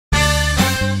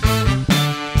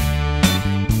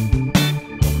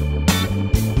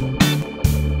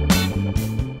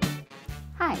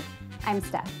I'm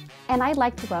Steph, and I'd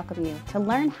like to welcome you to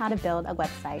learn how to build a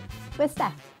website with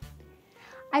Steph.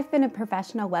 I've been a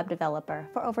professional web developer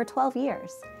for over 12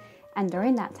 years, and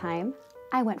during that time,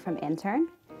 I went from intern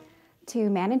to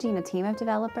managing a team of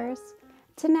developers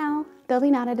to now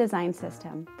building out a design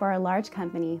system for a large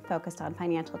company focused on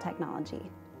financial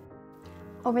technology.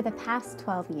 Over the past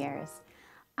 12 years,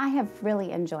 I have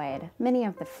really enjoyed many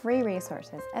of the free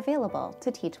resources available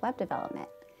to teach web development.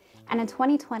 And in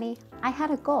 2020, I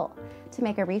had a goal to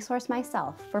make a resource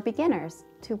myself for beginners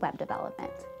to web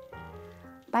development.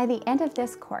 By the end of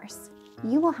this course,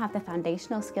 you will have the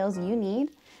foundational skills you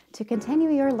need to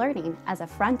continue your learning as a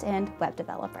front-end web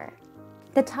developer.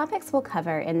 The topics we'll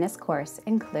cover in this course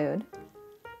include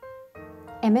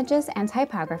images and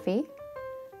typography,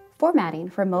 formatting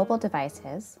for mobile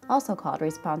devices, also called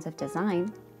responsive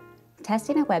design,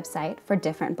 testing a website for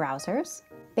different browsers,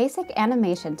 basic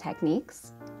animation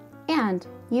techniques, and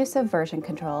use of version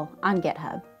control on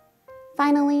GitHub.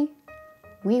 Finally,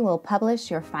 we will publish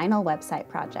your final website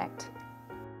project.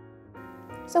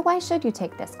 So why should you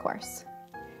take this course?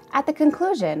 At the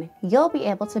conclusion, you'll be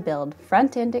able to build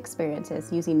front-end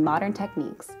experiences using modern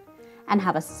techniques and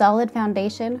have a solid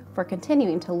foundation for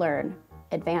continuing to learn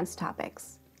advanced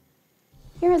topics.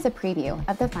 Here is a preview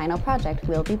of the final project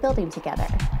we'll be building together.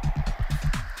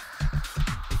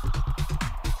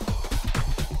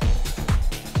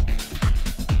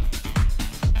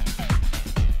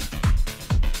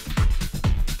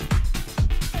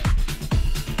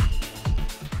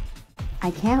 I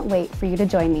can't wait for you to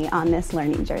join me on this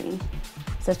learning journey.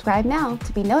 Subscribe now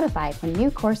to be notified when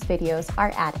new course videos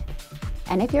are added.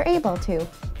 And if you're able to,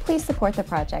 please support the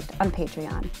project on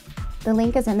Patreon. The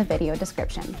link is in the video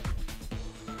description.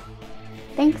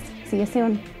 Thanks, see you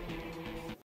soon.